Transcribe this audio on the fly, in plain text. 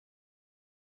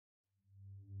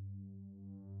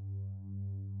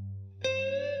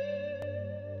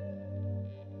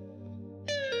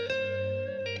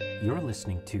You're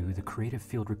listening to the Creative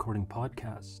Field Recording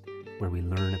Podcast, where we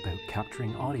learn about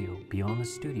capturing audio beyond the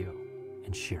studio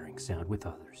and sharing sound with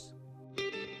others.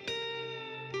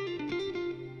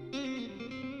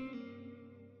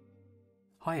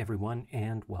 Hi everyone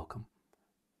and welcome.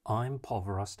 I'm Paul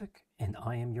Verostek and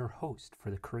I am your host for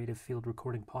the Creative Field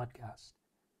Recording Podcast.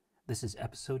 This is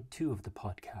episode 2 of the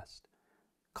podcast,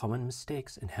 Common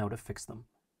Mistakes and How to Fix Them,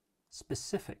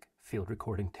 Specific Field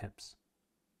Recording Tips.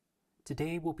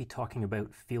 Today we'll be talking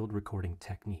about field recording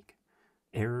technique,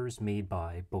 errors made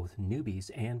by both newbies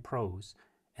and pros,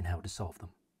 and how to solve them.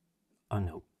 A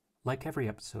note, like every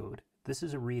episode, this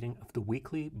is a reading of the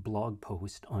weekly blog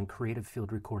post on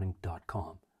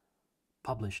creativefieldrecording.com,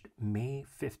 published May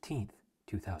 15th,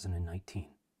 2019.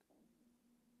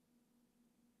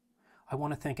 I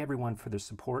want to thank everyone for their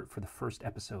support for the first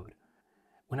episode.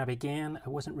 When I began, I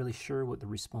wasn't really sure what the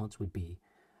response would be.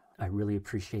 I really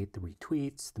appreciate the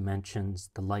retweets, the mentions,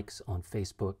 the likes on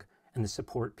Facebook, and the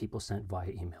support people sent via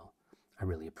email. I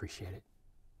really appreciate it.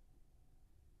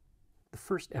 The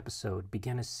first episode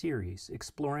began a series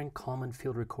exploring common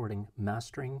field recording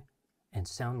mastering and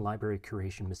sound library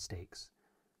curation mistakes.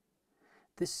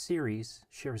 This series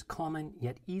shares common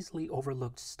yet easily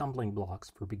overlooked stumbling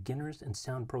blocks for beginners and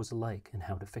sound pros alike and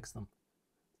how to fix them.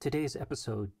 Today's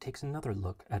episode takes another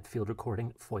look at field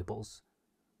recording foibles,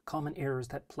 common errors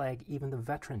that plague even the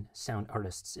veteran sound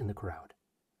artists in the crowd.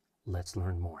 Let's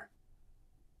learn more.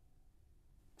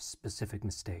 Specific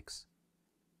mistakes.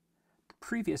 The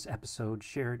previous episode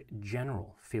shared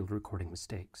general field recording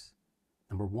mistakes.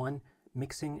 Number 1,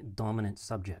 mixing dominant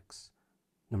subjects.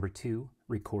 Number 2,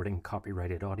 recording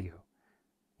copyrighted audio.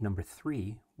 Number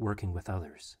 3, working with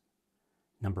others.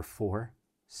 Number 4,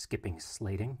 skipping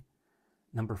slating.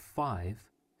 Number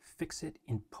 5, fix it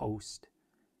in post.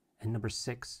 And number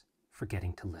 6,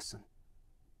 forgetting to listen.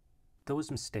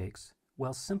 Those mistakes,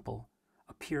 while simple,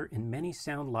 appear in many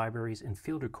sound libraries and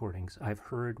field recordings I've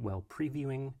heard while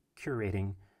previewing,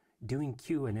 curating, doing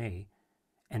Q&A,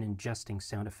 and ingesting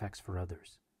sound effects for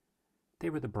others.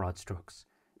 They were the broad strokes,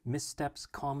 missteps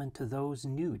common to those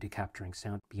new to capturing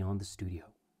sound beyond the studio.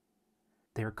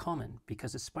 They are common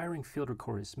because aspiring field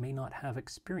recorders may not have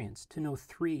experience to know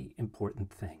 3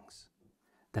 important things: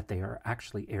 that they are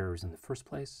actually errors in the first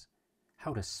place,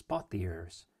 how to spot the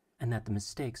errors, and that the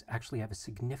mistakes actually have a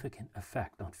significant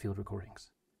effect on field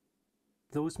recordings.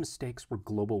 Those mistakes were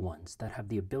global ones that have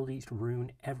the ability to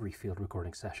ruin every field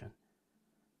recording session.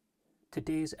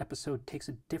 Today's episode takes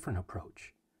a different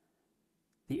approach.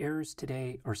 The errors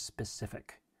today are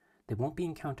specific. They won't be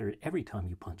encountered every time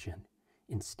you punch in.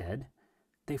 Instead,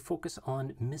 they focus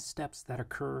on missteps that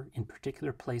occur in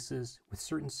particular places with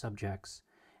certain subjects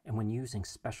and when using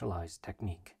specialized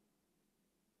technique.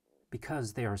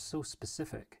 Because they are so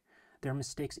specific, they are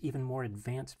mistakes even more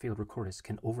advanced field recorders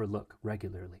can overlook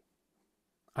regularly.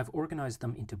 I've organized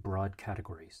them into broad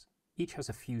categories. Each has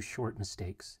a few short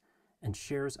mistakes and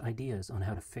shares ideas on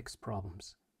how to fix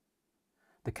problems.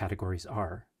 The categories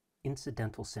are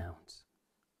incidental sounds,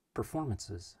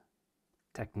 performances,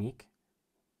 technique,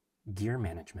 gear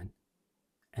management,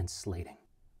 and slating.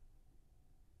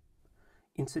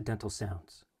 Incidental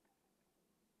sounds.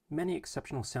 Many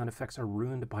exceptional sound effects are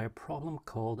ruined by a problem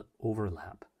called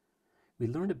overlap. We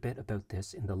learned a bit about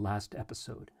this in the last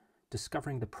episode,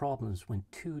 discovering the problems when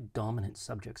 2 dominant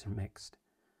subjects are mixed.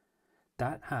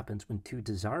 That happens when 2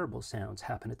 desirable sounds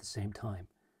happen at the same time.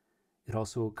 It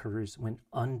also occurs when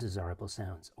undesirable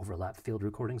sounds overlap field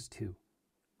recordings too.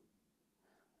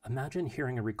 Imagine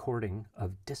hearing a recording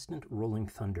of distant rolling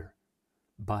thunder,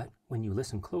 but when you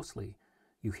listen closely,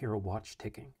 you hear a watch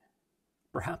ticking.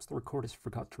 Perhaps the recordist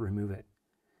forgot to remove it.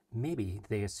 Maybe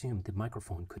they assumed the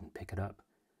microphone couldn't pick it up.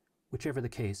 Whichever the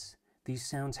case, these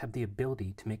sounds have the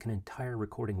ability to make an entire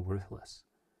recording worthless.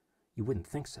 You wouldn't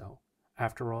think so.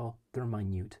 After all, they're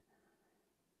minute.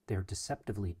 They're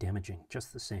deceptively damaging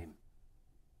just the same.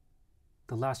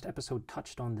 The last episode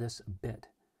touched on this a bit.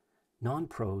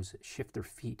 Non-pros shift their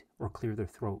feet or clear their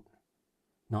throat,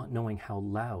 not knowing how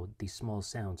loud these small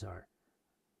sounds are.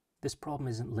 This problem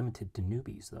isn't limited to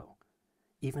newbies, though.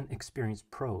 Even experienced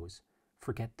pros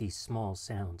forget these small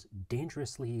sounds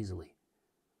dangerously easily.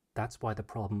 That's why the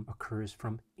problem occurs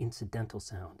from incidental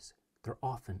sounds. They're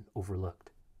often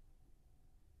overlooked.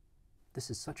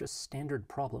 This is such a standard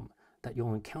problem that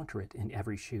you'll encounter it in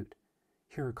every shoot.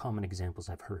 Here are common examples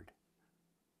I've heard.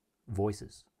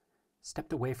 Voices.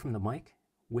 Stepped away from the mic,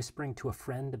 whispering to a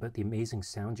friend about the amazing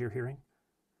sounds you're hearing?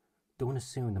 Don't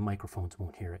assume the microphones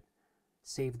won't hear it.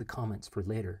 Save the comments for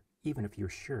later, even if you're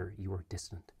sure you are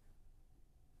distant.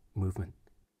 Movement.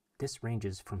 This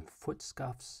ranges from foot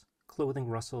scuffs, clothing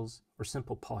rustles, or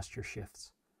simple posture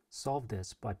shifts. Solve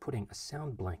this by putting a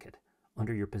sound blanket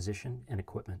under your position and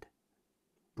equipment.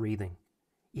 Breathing.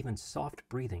 Even soft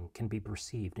breathing can be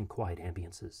perceived in quiet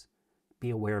ambiances. Be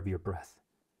aware of your breath.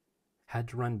 Had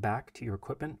to run back to your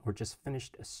equipment or just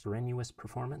finished a strenuous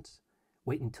performance?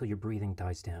 Wait until your breathing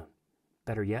dies down.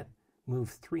 Better yet, move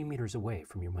 3 meters away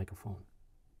from your microphone.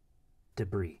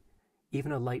 Debris.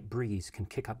 Even a light breeze can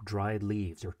kick up dried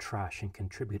leaves or trash and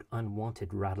contribute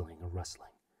unwanted rattling or rustling.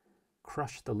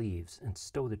 Crush the leaves and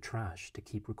stow the trash to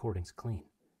keep recordings clean.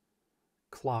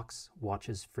 Clocks,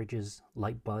 watches, fridges,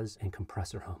 light buzz, and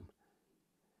compressor hum.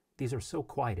 These are so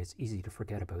quiet it's easy to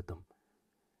forget about them.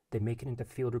 They make it into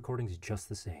field recordings just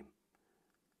the same.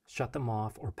 Shut them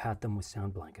off or pad them with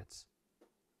sound blankets.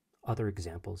 Other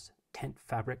examples: tent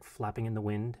fabric flapping in the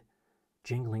wind,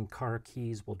 jingling car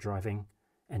keys while driving,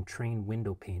 and train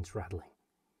window panes rattling.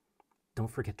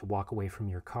 Don't forget to walk away from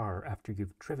your car after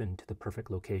you've driven to the perfect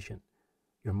location.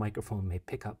 Your microphone may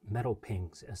pick up metal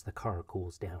pings as the car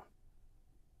cools down.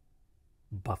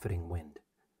 Buffeting wind.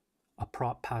 A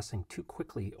prop passing too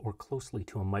quickly or closely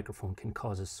to a microphone can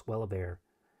cause a swell of air.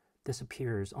 This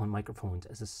appears on microphones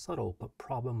as a subtle but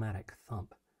problematic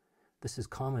thump. This is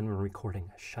common when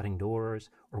recording shutting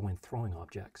doors or when throwing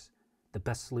objects. The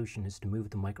best solution is to move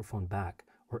the microphone back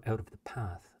or out of the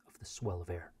path of the swell of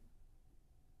air.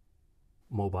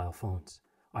 Mobile phones.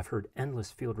 I've heard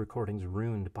endless field recordings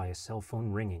ruined by a cell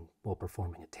phone ringing while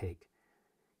performing a take.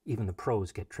 Even the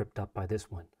pros get tripped up by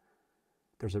this one.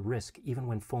 There's a risk even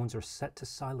when phones are set to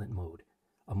silent mode.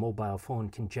 A mobile phone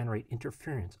can generate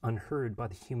interference unheard by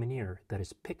the human ear that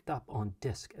is picked up on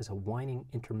disk as a whining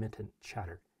intermittent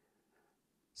chatter.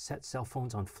 Set cell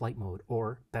phones on flight mode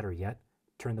or, better yet,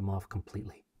 turn them off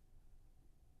completely.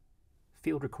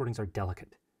 Field recordings are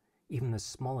delicate. Even the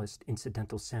smallest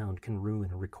incidental sound can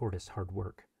ruin a recordist's hard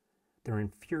work. They're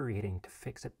infuriating to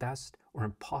fix at best or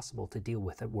impossible to deal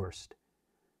with at worst.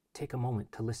 Take a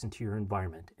moment to listen to your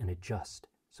environment and adjust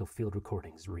so field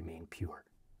recordings remain pure.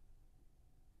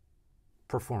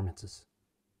 Performances.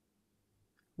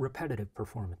 Repetitive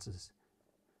performances.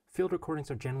 Field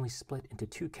recordings are generally split into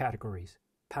two categories: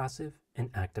 passive and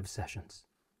active sessions.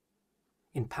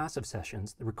 In passive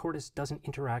sessions, the recordist doesn't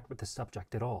interact with the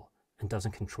subject at all and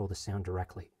doesn't control the sound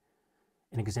directly.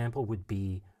 An example would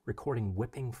be recording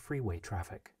whipping freeway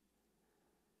traffic.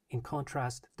 In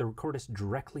contrast, the recordist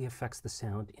directly affects the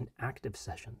sound in active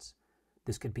sessions.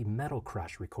 This could be metal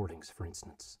crash recordings, for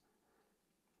instance.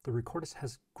 The recordist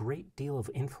has a great deal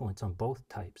of influence on both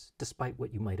types, despite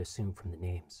what you might assume from the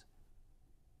names.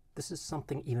 This is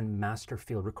something even master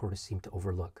field recordists seem to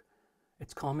overlook.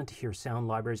 It's common to hear sound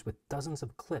libraries with dozens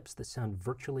of clips that sound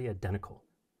virtually identical.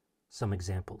 Some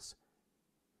examples: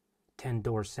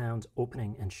 10-door sounds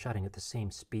opening and shutting at the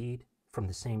same speed, from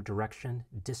the same direction,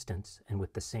 distance, and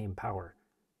with the same power.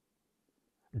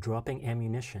 Dropping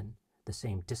ammunition, the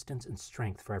same distance and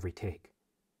strength for every take.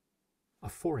 A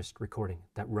forest recording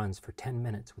that runs for 10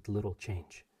 minutes with little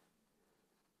change.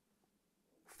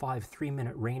 5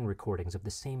 3-minute rain recordings of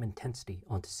the same intensity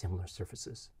onto similar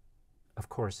surfaces. Of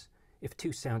course, if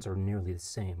two sounds are nearly the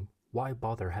same, why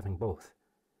bother having both?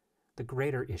 The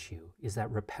greater issue is that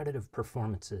repetitive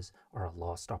performances are a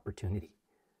lost opportunity.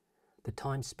 The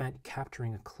time spent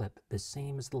capturing a clip the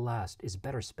same as the last is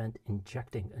better spent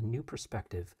injecting a new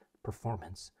perspective,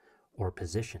 performance, or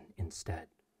position instead.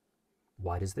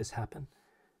 Why does this happen?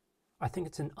 I think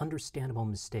it's an understandable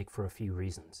mistake for a few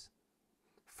reasons.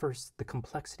 First, the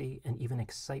complexity and even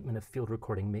excitement of field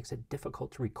recording makes it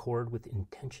difficult to record with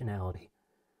intentionality.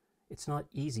 It's not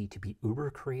easy to be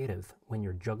uber creative when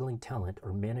you're juggling talent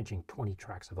or managing 20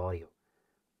 tracks of audio.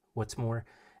 What's more,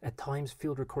 at times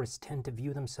field recordists tend to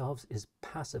view themselves as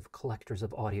passive collectors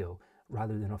of audio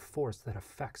rather than a force that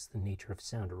affects the nature of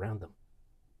sound around them.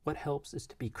 What helps is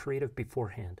to be creative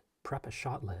beforehand, prep a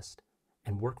shot list,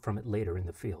 and work from it later in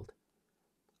the field.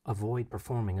 Avoid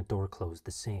performing a door close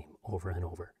the same over and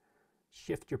over.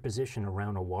 Shift your position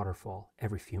around a waterfall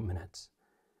every few minutes.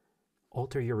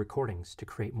 Alter your recordings to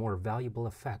create more valuable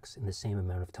effects in the same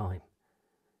amount of time.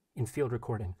 In field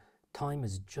recording, time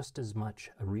is just as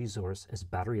much a resource as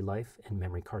battery life and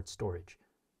memory card storage.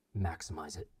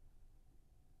 Maximize it.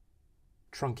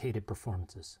 Truncated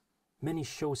performances. Many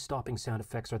show-stopping sound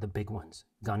effects are the big ones: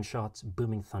 gunshots,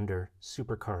 booming thunder,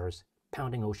 supercars,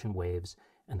 pounding ocean waves,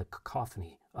 and the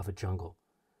cacophony of a jungle.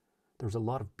 There's a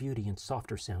lot of beauty in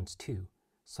softer sounds too,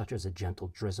 such as a gentle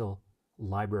drizzle,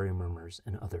 library murmurs,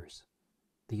 and others.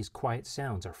 These quiet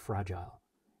sounds are fragile.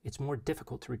 It's more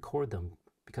difficult to record them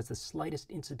because the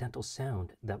slightest incidental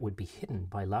sound that would be hidden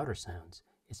by louder sounds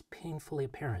is painfully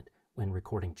apparent when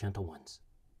recording gentle ones.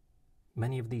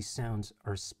 Many of these sounds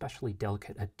are especially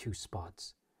delicate at two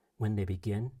spots: when they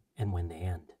begin and when they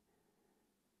end.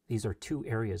 These are two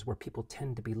areas where people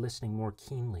tend to be listening more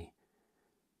keenly.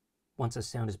 Once a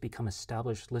sound has become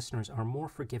established, listeners are more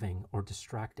forgiving or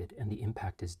distracted and the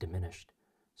impact is diminished.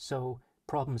 So,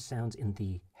 problem sounds in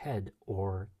the head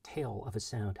or tail of a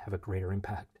sound have a greater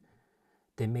impact.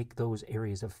 They make those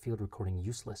areas of field recording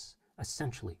useless,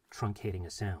 essentially truncating a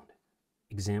sound.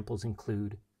 Examples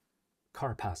include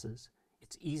car passes.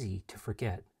 It's easy to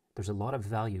forget there's a lot of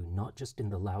value not just in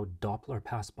the loud Doppler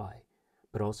pass-by,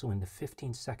 but also in the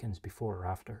 15 seconds before or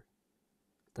after.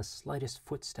 The slightest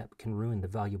footstep can ruin the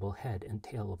valuable head and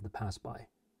tail of the pass-by.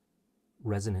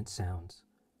 Resonant sounds,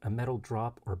 a metal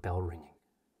drop or bell ringing.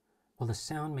 While the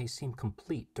sound may seem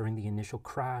complete during the initial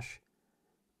crash,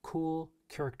 cool,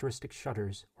 characteristic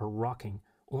shudders or rocking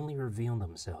only reveal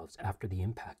themselves after the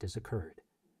impact has occurred.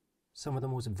 Some of the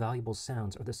most valuable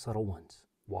sounds are the subtle ones.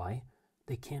 Why?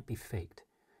 They can't be faked.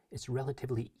 It's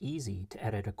relatively easy to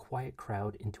edit a quiet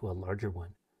crowd into a larger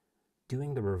one.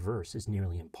 Doing the reverse is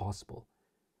nearly impossible.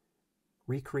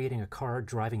 Recreating a car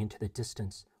driving into the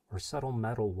distance or subtle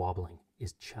metal wobbling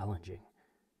is challenging.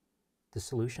 The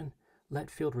solution? Let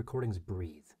field recordings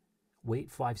breathe. Wait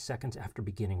 5 seconds after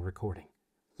beginning recording.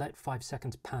 Let 5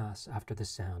 seconds pass after the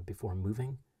sound before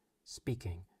moving,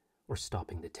 speaking, or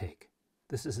stopping the take.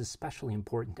 This is especially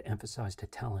important to emphasize to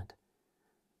talent.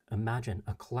 Imagine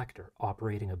a collector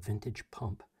operating a vintage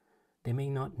pump. They may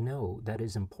not know that it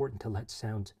is important to let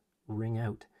sounds ring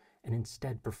out and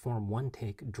instead perform one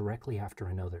take directly after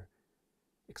another.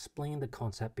 Explain the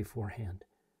concept beforehand.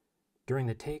 During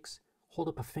the takes, hold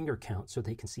up a finger count so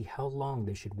they can see how long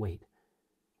they should wait.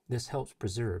 This helps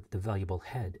preserve the valuable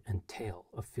head and tail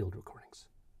of field recordings.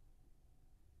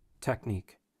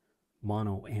 Technique: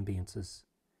 mono ambiances.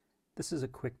 This is a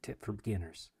quick tip for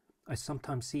beginners. I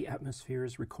sometimes see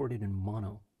atmospheres recorded in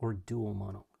mono or dual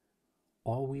mono.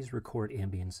 Always record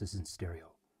ambiances in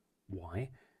stereo.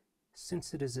 Why?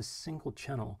 Since it is a single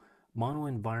channel, mono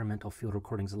environmental field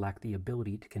recordings lack the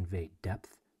ability to convey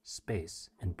depth, space,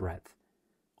 and breadth.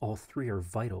 All three are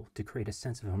vital to create a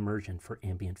sense of immersion for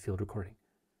ambient field recording.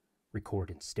 Record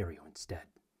in stereo instead.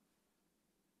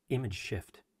 Image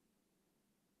shift.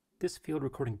 This field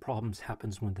recording problem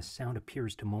happens when the sound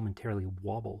appears to momentarily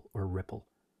wobble or ripple.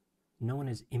 Known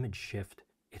as image shift,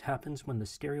 it happens when the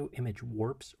stereo image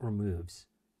warps or moves.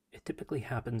 It typically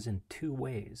happens in two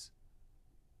ways.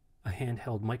 A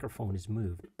handheld microphone is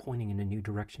moved, pointing in a new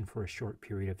direction for a short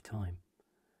period of time.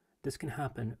 This can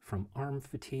happen from arm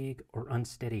fatigue or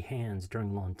unsteady hands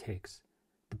during long takes.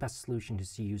 The best solution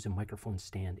is to use a microphone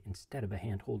stand instead of a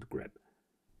handhold grip.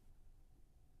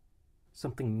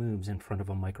 Something moves in front of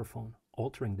a microphone,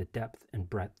 altering the depth and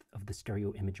breadth of the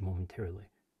stereo image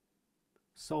momentarily.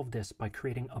 Solve this by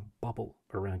creating a bubble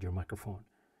around your microphone.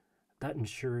 That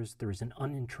ensures there is an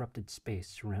uninterrupted space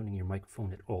surrounding your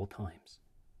microphone at all times.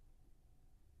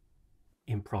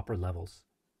 Improper levels.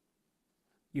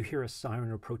 You hear a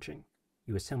siren approaching.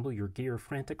 You assemble your gear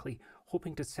frantically,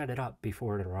 hoping to set it up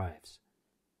before it arrives.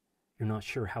 You're not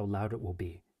sure how loud it will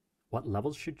be. What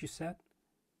levels should you set?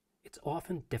 It's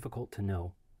often difficult to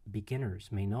know. Beginners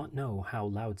may not know how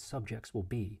loud subjects will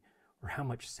be or how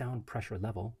much sound pressure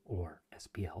level, or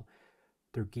SPL,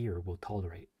 their gear will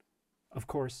tolerate. Of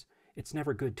course, it's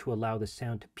never good to allow the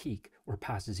sound to peak or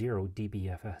pass 0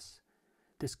 dBFS.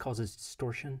 This causes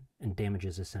distortion and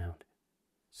damages the sound.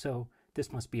 So,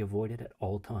 this must be avoided at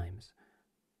all times.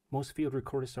 Most field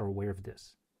recordists are aware of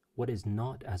this. What is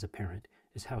not as apparent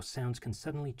is how sounds can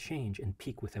suddenly change and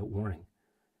peak without warning.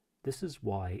 This is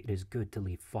why it is good to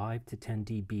leave 5 to 10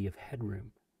 dB of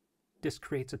headroom. This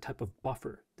creates a type of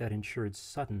buffer that ensures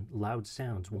sudden, loud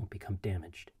sounds won't become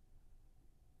damaged.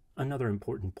 Another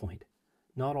important point: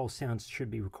 not all sounds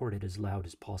should be recorded as loud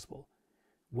as possible.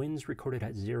 Winds recorded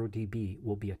at 0 dB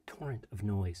will be a torrent of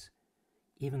noise.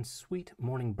 Even sweet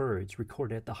morning birds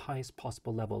recorded at the highest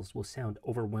possible levels will sound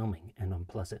overwhelming and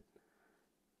unpleasant.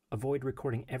 Avoid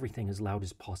recording everything as loud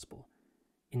as possible.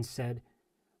 Instead,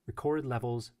 record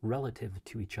levels relative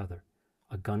to each other.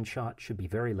 A gunshot should be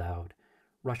very loud,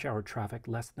 rush hour traffic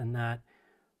less than that,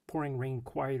 pouring rain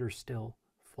quieter still,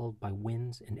 followed by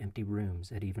winds and empty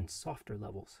rooms at even softer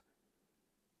levels.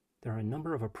 There are a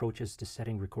number of approaches to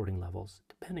setting recording levels,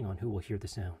 depending on who will hear the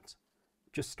sounds.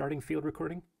 Just starting field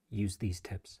recording? Use these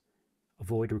tips.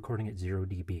 Avoid recording at 0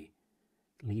 dB.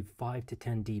 Leave 5 to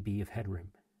 10 dB of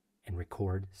headroom, and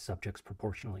record subjects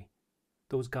proportionally.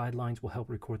 Those guidelines will help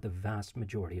record the vast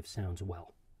majority of sounds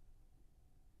well.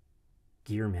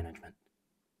 Gear management.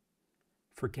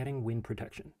 Forgetting wind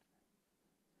protection.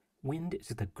 Wind is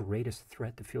the greatest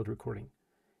threat to field recording.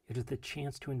 It is the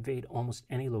chance to invade almost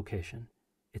any location.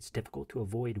 It's difficult to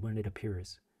avoid when it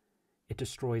appears. It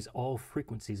destroys all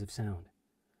frequencies of sound.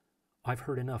 I've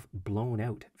heard enough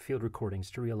blown-out field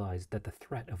recordings to realize that the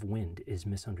threat of wind is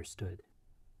misunderstood.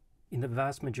 In the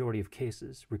vast majority of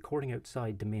cases, recording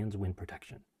outside demands wind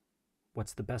protection.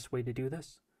 What's the best way to do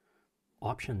this?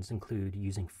 Options include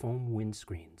using foam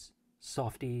windscreens,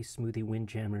 softy, smoothie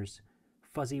windjammers,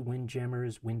 fuzzy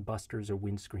windjammers, wind busters or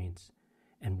windscreens,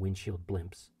 and windshield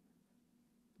blimps.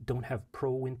 Don't have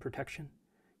pro wind protection?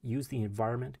 Use the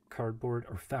environment, cardboard,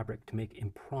 or fabric to make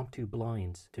impromptu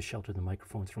blinds to shelter the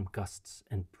microphones from gusts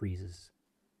and breezes.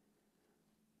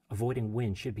 Avoiding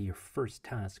wind should be your first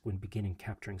task when beginning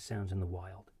capturing sounds in the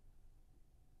wild.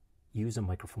 Use a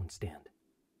microphone stand.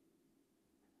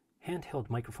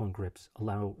 Handheld microphone grips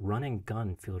allow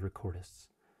run-and-gun field recordists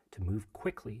to move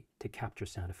quickly to capture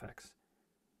sound effects.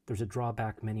 There's a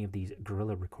drawback many of these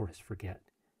guerrilla recordists forget.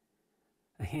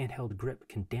 A handheld grip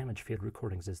can damage field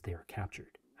recordings as they are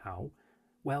captured. How?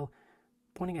 Well,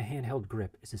 pointing a handheld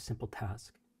grip is a simple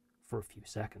task for a few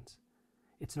seconds.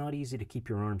 It's not easy to keep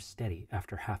your arms steady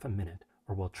after half a minute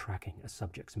or while tracking a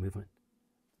subject's movement.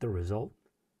 The result?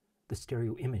 The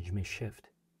stereo image may shift.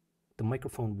 The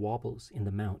microphone wobbles in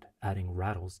the mount, adding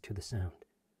rattles to the sound.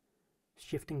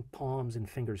 Shifting palms and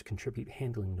fingers contribute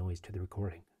handling noise to the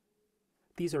recording.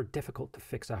 These are difficult to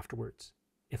fix afterwards.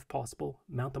 If possible,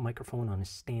 mount the microphone on a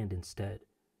stand instead.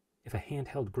 If a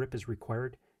handheld grip is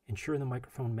required, ensure the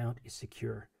microphone mount is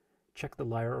secure. Check the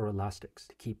lyre or elastics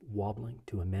to keep wobbling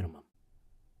to a minimum.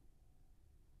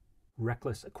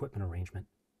 Reckless equipment arrangement.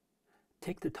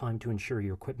 Take the time to ensure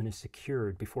your equipment is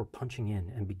secured before punching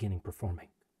in and beginning performing.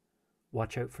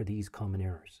 Watch out for these common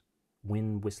errors.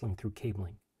 Wind whistling through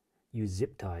cabling. Use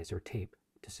zip ties or tape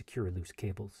to secure loose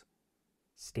cables.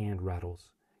 Stand rattles.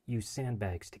 Use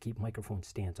sandbags to keep microphone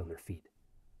stands on their feet.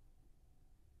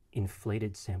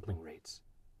 Inflated sampling rates.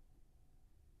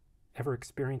 Ever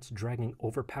experienced dragging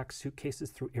overpacked suitcases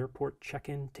through airport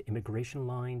check-in to immigration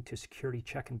line to security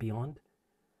check and beyond?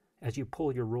 As you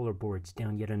pull your rollerboards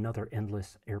down yet another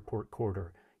endless airport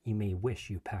corridor, you may wish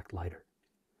you packed lighter.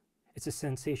 It's a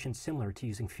sensation similar to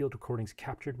using field recordings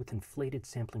captured with inflated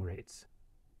sampling rates.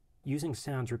 Using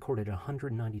sounds recorded at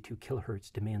 192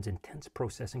 kHz demands intense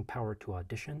processing power to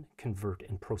audition, convert,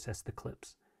 and process the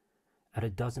clips. Add a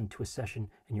dozen to a session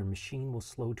and your machine will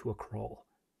slow to a crawl.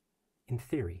 In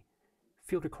theory,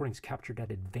 field recordings captured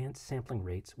at advanced sampling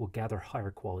rates will gather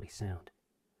higher quality sound.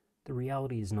 The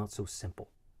reality is not so simple.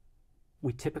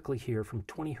 We typically hear from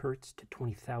 20 Hz to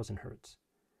 20,000 Hz.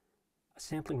 A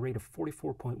sampling rate of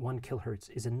 44.1 kHz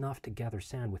is enough to gather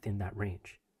sound within that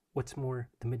range. What's more,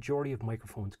 the majority of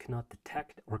microphones cannot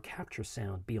detect or capture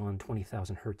sound beyond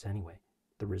 20,000 Hz anyway.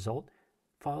 The result?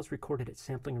 Files recorded at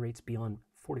sampling rates beyond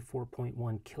 44.1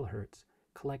 kHz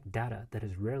collect data that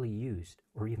is rarely used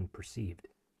or even perceived.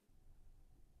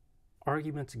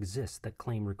 Arguments exist that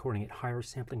claim recording at higher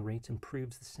sampling rates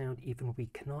improves the sound even when we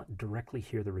cannot directly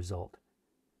hear the result.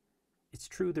 It's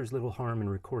true there's little harm in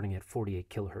recording at 48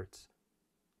 kHz.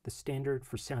 The standard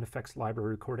for sound effects library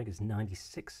recording is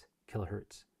 96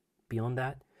 kHz. Beyond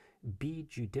that, be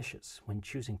judicious when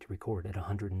choosing to record at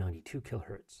 192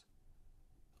 kHz.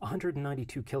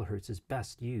 192 kHz is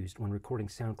best used when recording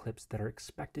sound clips that are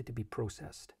expected to be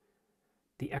processed.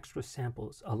 The extra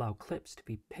samples allow clips to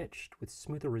be pitched with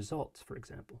smoother results, for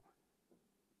example.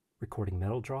 Recording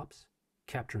metal drops,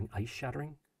 capturing ice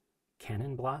shattering,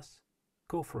 cannon blasts,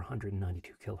 go for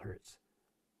 192 kHz.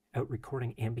 Out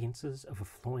recording ambiances of a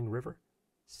flowing river,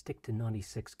 stick to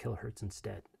 96 kHz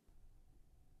instead.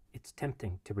 It's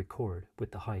tempting to record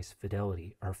with the highest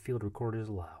fidelity our field recorders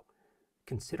allow.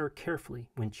 Consider carefully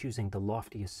when choosing the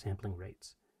loftiest sampling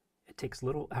rates. It takes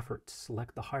little effort to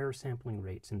select the higher sampling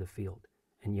rates in the field.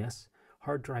 And yes,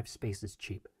 hard drive space is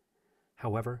cheap.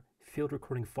 However, field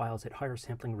recording files at higher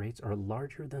sampling rates are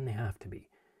larger than they have to be.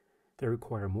 They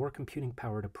require more computing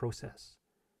power to process.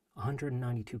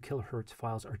 192 kHz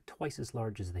files are twice as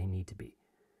large as they need to be.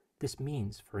 This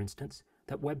means, for instance,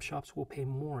 that web shops will pay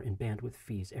more in bandwidth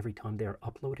fees every time they are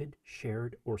uploaded,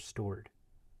 shared, or stored.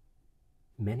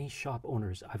 Many shop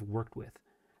owners I've worked with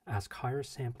ask higher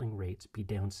sampling rates be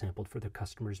downsampled for their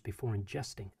customers before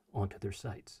ingesting onto their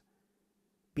sites.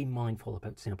 Be mindful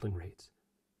about sampling rates.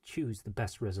 Choose the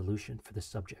best resolution for the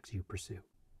subjects you pursue.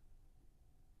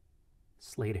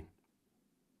 Slating.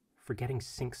 Forgetting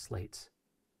sync slates.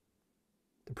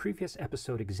 The previous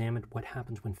episode examined what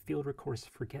happens when field recorders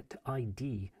forget to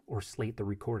ID or slate the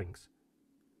recordings.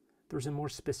 There's a more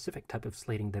specific type of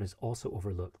slating that is also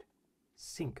overlooked.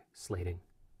 Sync slating.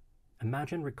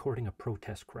 Imagine recording a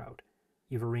protest crowd.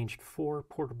 You've arranged 4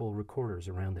 portable recorders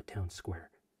around the town square.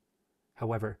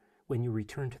 However, when you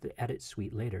return to the edit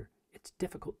suite later, it's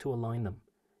difficult to align them.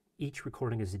 each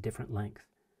recording is a different length.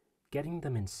 Getting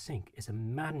them in sync is a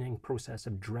maddening process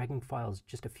of dragging files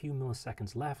just a few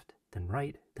milliseconds left, then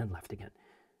right, then left again.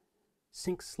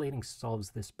 Sync slating solves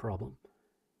this problem.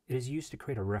 It is used to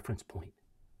create a reference point.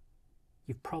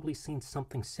 You've probably seen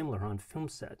something similar on film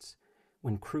sets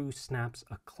when crew snaps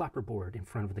a clapperboard in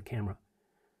front of the camera.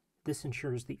 This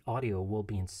ensures the audio will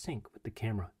be in sync with the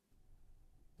camera.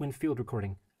 When field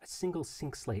recording, a single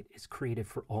sync slate is created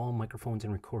for all microphones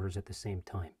and recorders at the same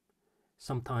time.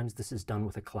 Sometimes this is done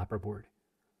with a clapperboard.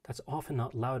 That's often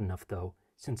not loud enough though,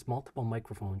 since multiple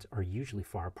microphones are usually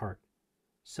far apart.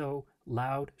 So,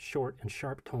 loud, short, and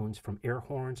sharp tones from air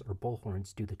horns or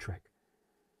bullhorns do the trick.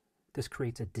 This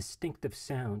creates a distinctive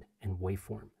sound and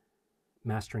waveform.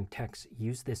 Mastering techs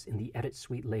use this in the edit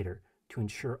suite later to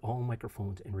ensure all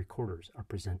microphones and recorders are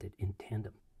presented in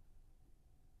tandem.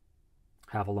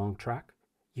 Have a long track?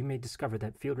 You may discover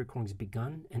that field recordings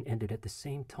begun and ended at the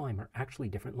same time are actually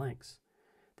different lengths.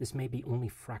 This may be only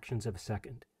fractions of a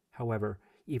second. However,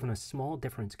 even a small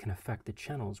difference can affect the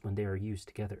channels when they are used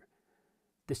together.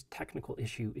 This technical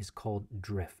issue is called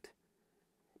drift.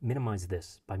 Minimize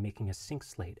this by making a sync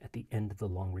slate at the end of the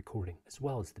long recording as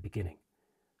well as the beginning.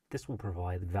 This will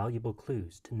provide valuable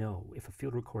clues to know if a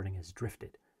field recording has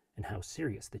drifted and how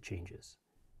serious the change is.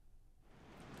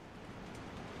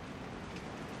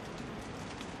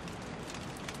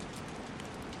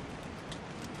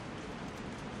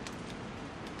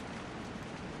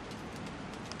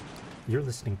 You're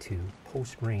listening to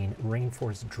Post-Rain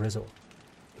Rainforest Drizzle.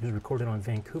 It was recorded on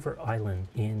Vancouver Island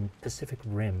in Pacific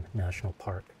Rim National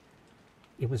Park.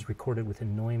 It was recorded with a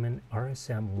Neumann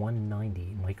RSM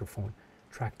 190 microphone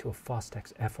tracked to a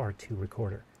Fostex FR2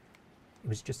 recorder. It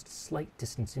was just a slight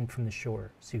distance in from the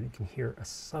shore, so you can hear a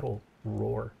subtle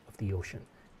roar of the ocean.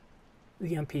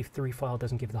 The MP3 file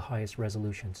doesn't give the highest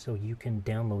resolution, so you can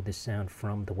download this sound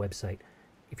from the website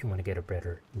if you want to get a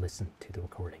better listen to the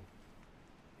recording.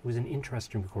 It was an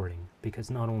interesting recording because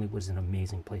not only was it an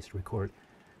amazing place to record,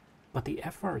 but the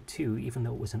FR2, even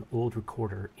though it was an old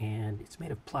recorder and it's made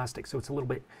of plastic, so feels a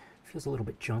little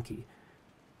bit junky,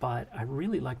 but I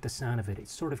really liked the sound of it. It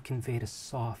sort of conveyed a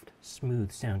soft,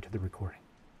 smooth sound to the recording.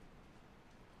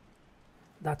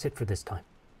 That's it for this time.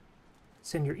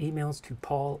 Send your emails to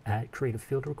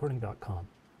paul@creativefieldrecording.com.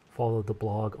 Follow the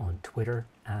blog on Twitter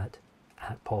at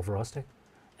Paul Verostek,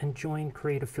 and join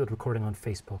Creative Field Recording on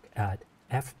Facebook at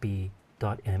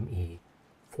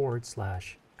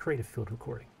fb.me/Creative Field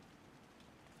Recording.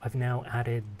 I've now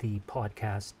added the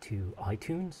podcast to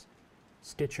iTunes,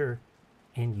 Stitcher,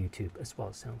 and YouTube, as well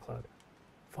as SoundCloud.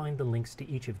 Find the links to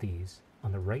each of these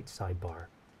on the right sidebar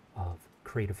of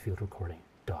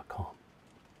creativefieldrecording.com.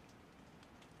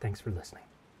 Thanks for listening.